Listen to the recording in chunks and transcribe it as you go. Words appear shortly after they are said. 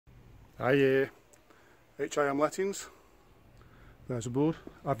Hiya, HMO lettings. There's a board,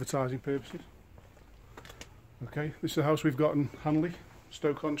 advertising purposes. Okay, this is the house we've got in Hanley,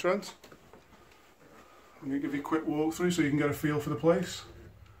 Stoke on Trent. I'm going to give you a quick walkthrough so you can get a feel for the place.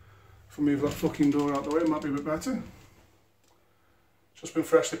 If I move that fucking door out the way, it might be a bit better. Just been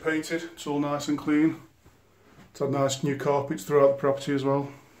freshly painted, it's all nice and clean. It's had nice new carpets throughout the property as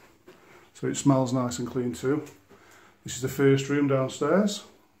well, so it smells nice and clean too. This is the first room downstairs.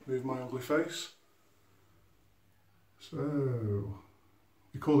 Move my ugly face. So,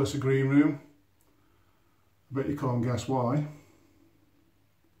 we call this a green room. I bet you can't guess why.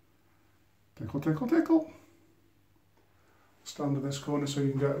 Tickle, tickle, tickle. Stand in this corner so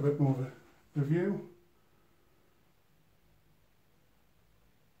you can get a bit more of a view.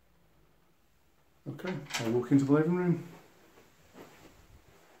 Okay, I'll walk into the living room.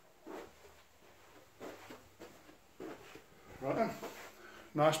 Right then,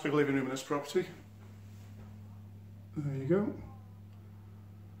 nice big living room in this property. There you go.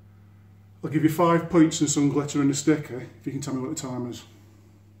 I'll give you 5 points and some glitter and a sticker if you can tell me what the time is.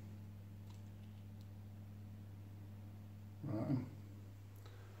 Right then.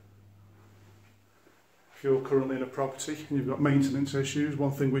 If you're currently in a property and you've got maintenance issues,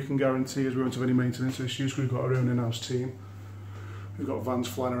 one thing we can guarantee is we won't have any maintenance issues because we've got our own in-house team. We've got vans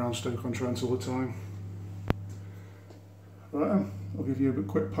flying around Stoke on Trent all the time. Right then, I'll give you a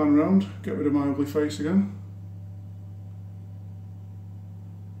quick pan round, get rid of my ugly face again.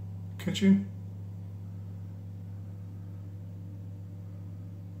 Kitchen.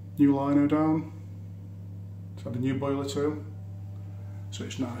 New lino down. It's had a new boiler too, so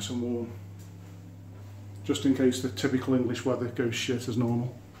it's nice and warm. Just in case the typical English weather goes shit as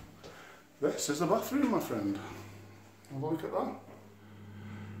normal. This is the bathroom, my friend. Have a look at that.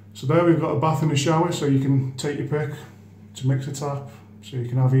 So there we've got a bath and a shower, so you can take your pick to mix a tap, so you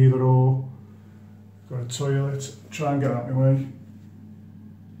can have either or. Got a toilet, try and get out of my way.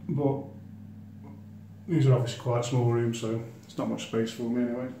 But these are obviously quite small rooms, so it's not much space for me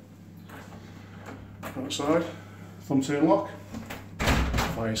anyway. Outside, thumb turn lock,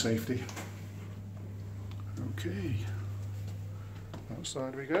 fire safety. Okay,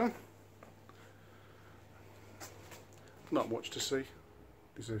 outside we go. Not much to see.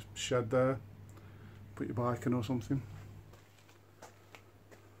 There's a shed there, put your bike in or something.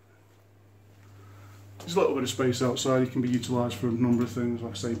 There's a little bit of space outside, it can be utilised for a number of things,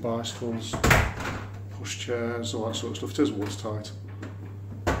 like say bicycles, push chairs, all that sort of stuff. It is watertight.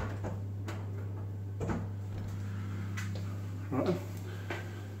 Right then.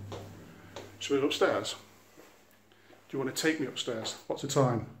 Shall we go upstairs? Do you want to take me upstairs? What's the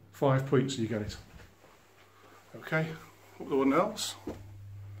time? 5 points and you get it. Okay, up the one else.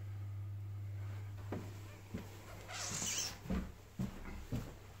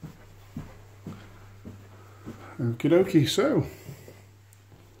 Okie dokie, so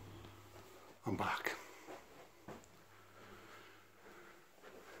I'm back.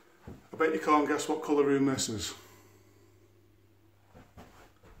 I bet you can't guess what colour room this is.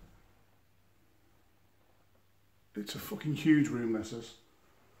 It's a fucking huge room, this is.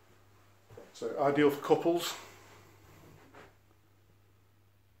 So ideal for couples.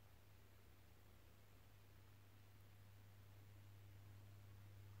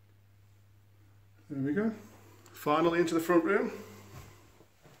 There we go. Finally into the front room.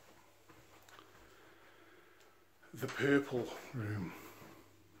 The purple room.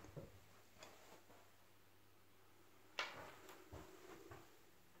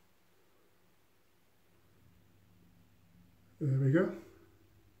 There we go.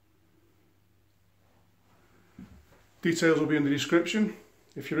 Details will be in the description.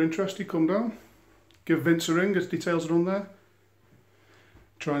 If you're interested, come down. Give Vince a ring, his details are on there.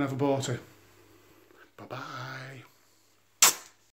 Try and have a party.